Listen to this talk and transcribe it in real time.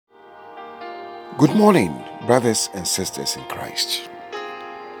Good morning, brothers and sisters in Christ.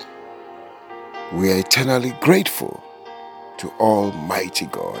 We are eternally grateful to Almighty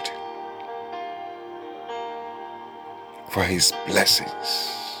God for His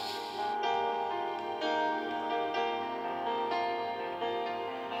blessings,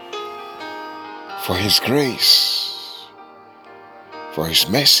 for His grace, for His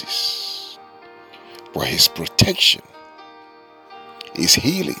mercies, for His protection, His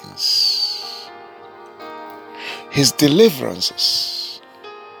healings, His deliverances,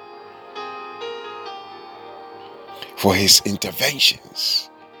 for His interventions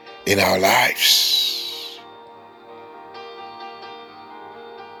in our lives.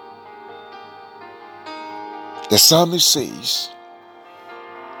 The psalmist says,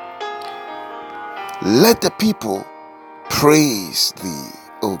 "Let the people praise Thee,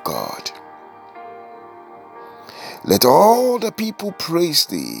 O God. Let all the people praise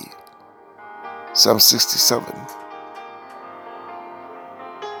Thee." Psalm 67.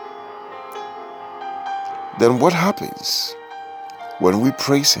 Then what happens when we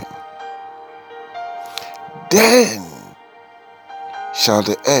praise Him? Then shall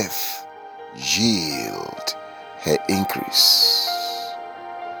the earth yield her increase.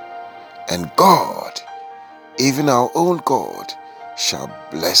 And God, even our own God, shall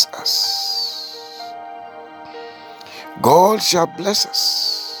bless us. God shall bless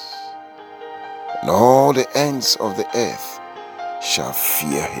us, and all the ends of the earth shall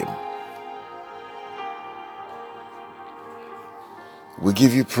fear Him. We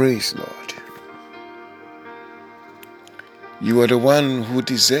give You praise, Lord. You are the one who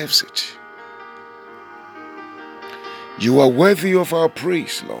deserves it. You are worthy of our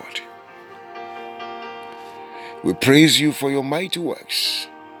praise, Lord. We praise You for Your mighty works,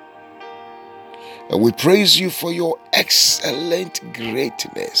 and we praise You for Your excellent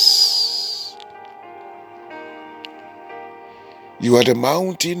greatness. You are the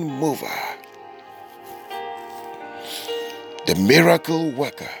mountain mover, the miracle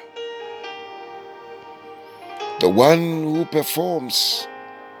worker, the one who performs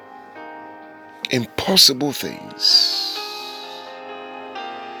impossible things.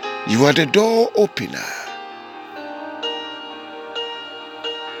 You are the door opener.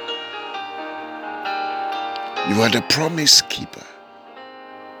 You are the promise keeper.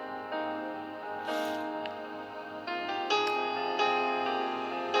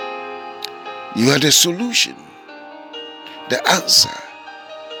 You are the solution, the answer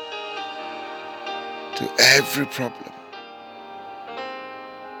to every problem.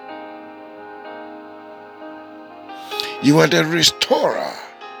 You are the restorer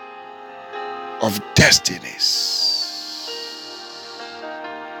of destinies.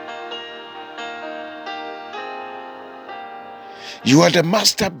 You are the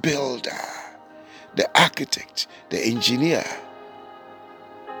master builder, the architect, the engineer.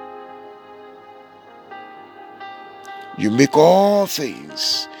 You make all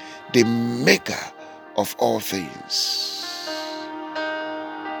things, the maker of all things.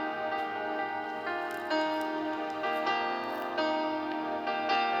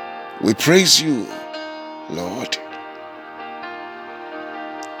 We praise You, Lord.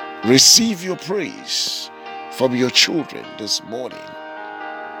 Receive Your praise from Your children this morning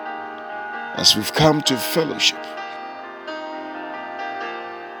as we've come to fellowship.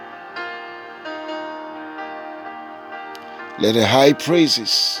 Let the high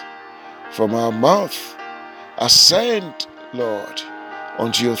praises from our mouth ascend, Lord,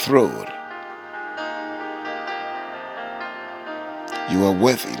 unto Your throne. You are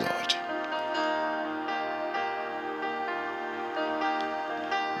worthy, Lord.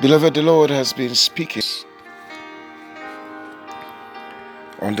 Beloved, the Lord has been speaking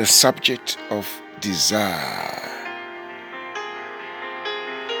on the subject of desire.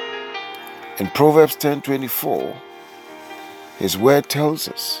 In Proverbs 10:24, His word tells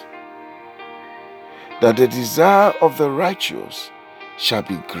us that the desire of the righteous shall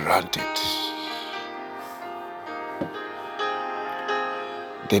be granted.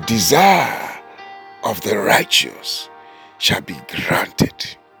 The desire of the righteous shall be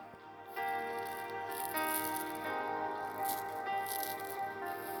granted.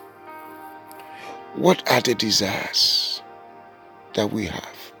 What are the desires that we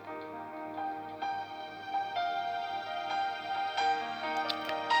have?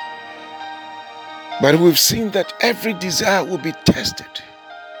 But we've seen that every desire will be tested.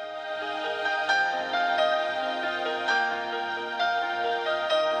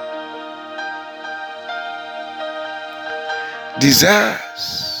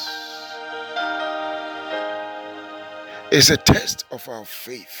 Desires is a test of our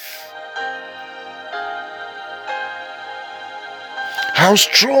faith. How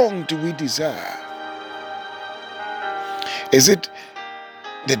strong do we desire? Is it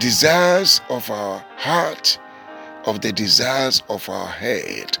the desires of our heart, or the desires of our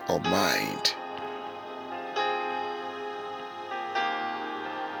head or mind?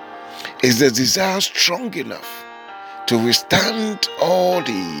 Is the desire strong enough to withstand all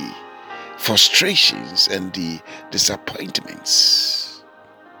the frustrations and the disappointments?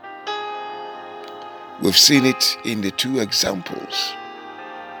 We've seen it in the two examples.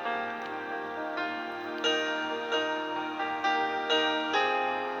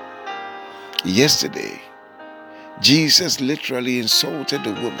 Yesterday, Jesus literally insulted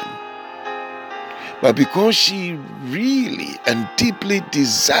the woman, but because she really and deeply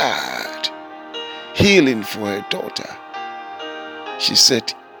desired healing for her daughter, she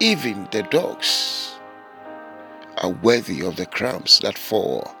said, even the dogs are worthy of the crumbs that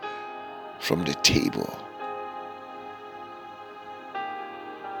fall from the table.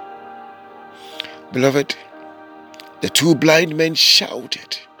 Beloved, the two blind men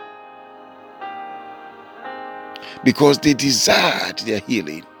shouted because they desired their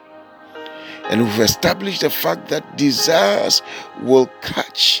healing. And we've established the fact that desires will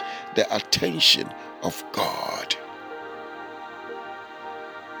catch the attention of God.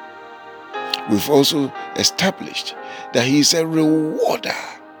 We've also established that He is a rewarder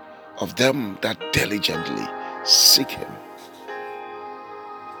of them that diligently seek Him.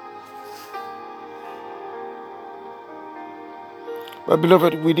 But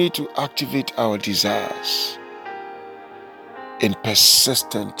beloved, we need to activate our desires in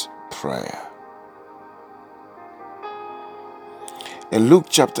persistent prayer. In Luke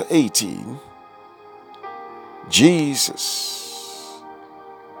chapter 18, Jesus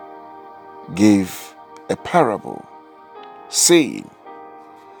gave a parable saying,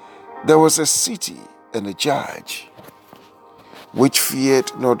 there was a city and a judge which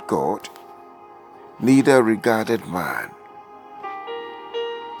feared not God, neither regarded man.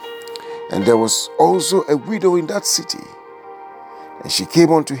 And there was also a widow in that city, and she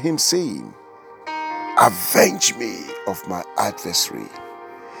came unto him saying, avenge me of my adversary.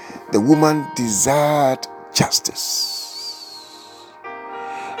 The woman desired justice.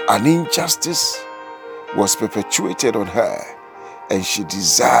 An injustice was perpetuated on her, and she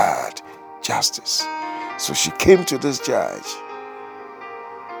desired justice. So she came to this judge.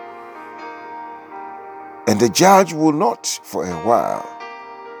 And the judge would not for a while,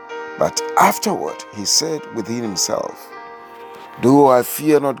 but afterward he said within himself, though I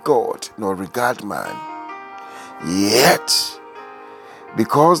fear not God, nor regard man, yet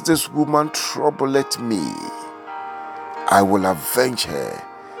because this woman troubleth me, I will avenge her,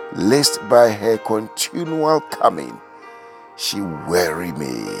 lest by her continual coming she weary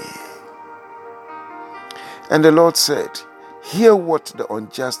me. And the Lord said, hear what the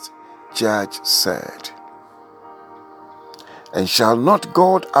unjust judge said. And shall not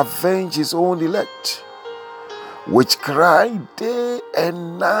God avenge his own elect, which cry day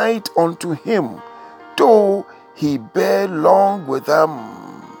and night unto him, though he bear long with them?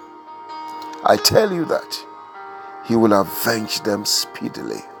 I tell you that he will avenge them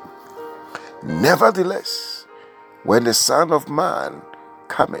speedily. Nevertheless, when the Son of Man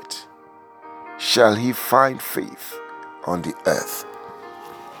cometh, shall he find faith on the earth?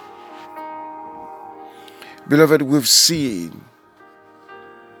 Beloved, we've seen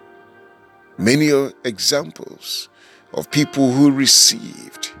many examples of people who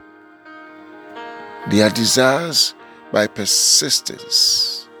received their desires by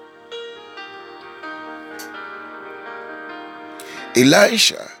persistence.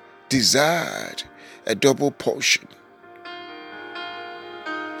 Elisha desired a double portion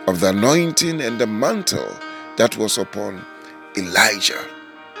of the anointing and the mantle that was upon Elijah.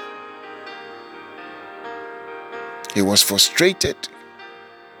 He was frustrated,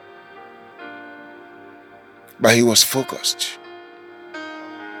 but he was focused.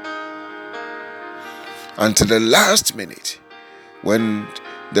 Until the last minute, when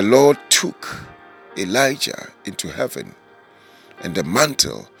the Lord took Elijah into heaven and the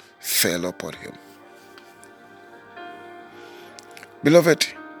mantle fell upon him. Beloved,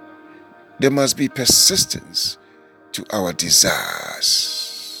 there must be persistence to our desires.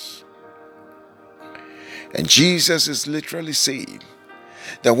 And Jesus is literally saying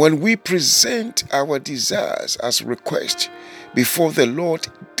that when we present our desires as request before the Lord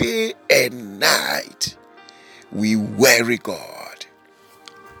day and night, we weary God.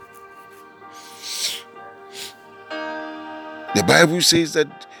 The Bible says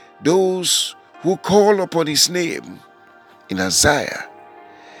that those who call upon his name in Isaiah,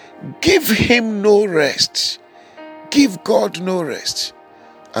 give him no rest give God no rest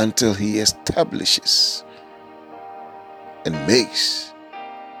until He establishes and makes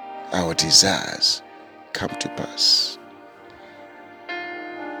our desires come to pass.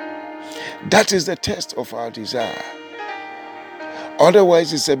 That is the test of our desire.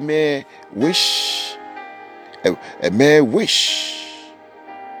 Otherwise, it's a mere wish, a mere wish.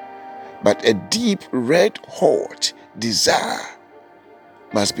 But a deep, red hot desire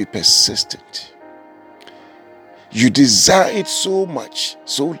must be persistent. You desire it so much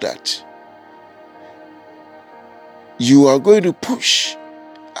so that you are going to push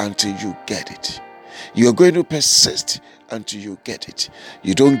until you get it. You are going to persist until you get it.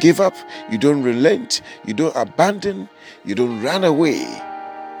 You don't give up, you don't relent, you don't abandon, you don't run away.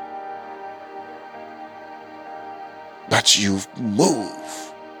 But you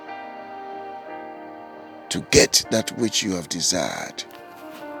move to get that which you have desired.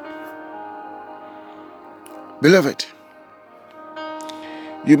 Beloved,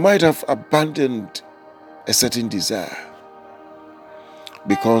 you might have abandoned a certain desire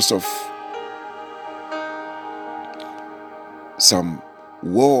because of some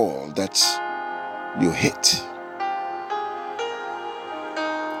wall that you hit.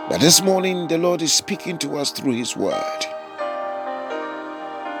 But this morning, the Lord is speaking to us through His word.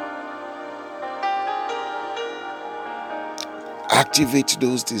 Activate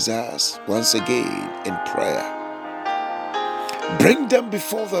those desires once again in prayer. Bring them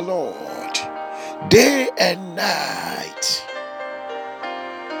before the Lord day and night.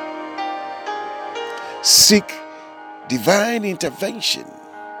 Seek divine intervention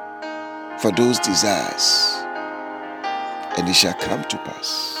for those desires, and it shall come to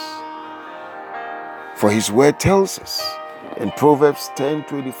pass. For His word tells us in Proverbs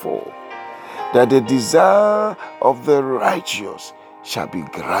 10:24 that the desire of the righteous shall be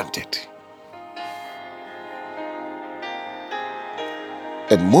granted.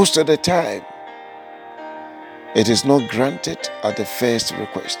 And most of the time, it is not granted at the first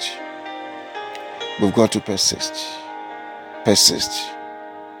request. We've got to persist. Persist.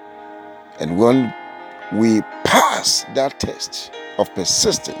 And when we pass that test of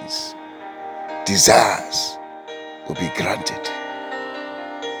persistence, desires will be granted.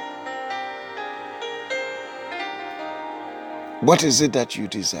 What is it that you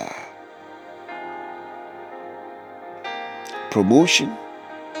desire? Promotion,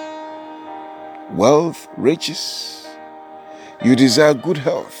 wealth, riches. You desire good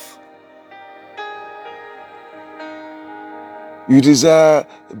health. You desire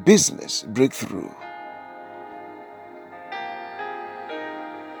business breakthrough.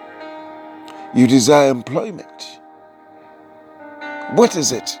 You desire employment. What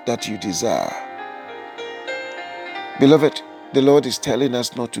is it that you desire? Beloved, the Lord is telling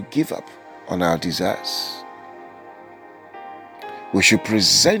us not to give up on our desires. We should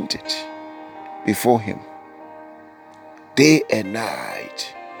present it before Him day and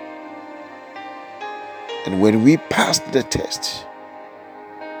night. And when we pass the test,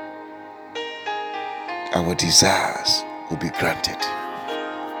 our desires will be granted.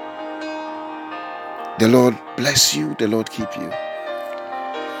 The Lord bless you, the Lord keep you.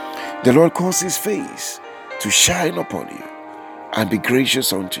 The Lord cause His face to shine upon you and be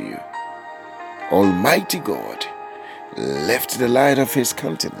gracious unto you. Almighty God, lift the light of His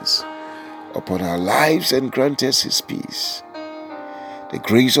countenance upon our lives and grant us His peace. The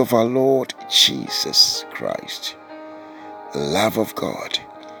grace of our Lord Jesus Christ, the love of God,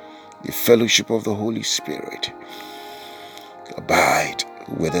 the fellowship of the Holy Spirit abide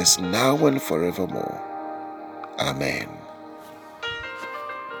with us now and forevermore. Amen.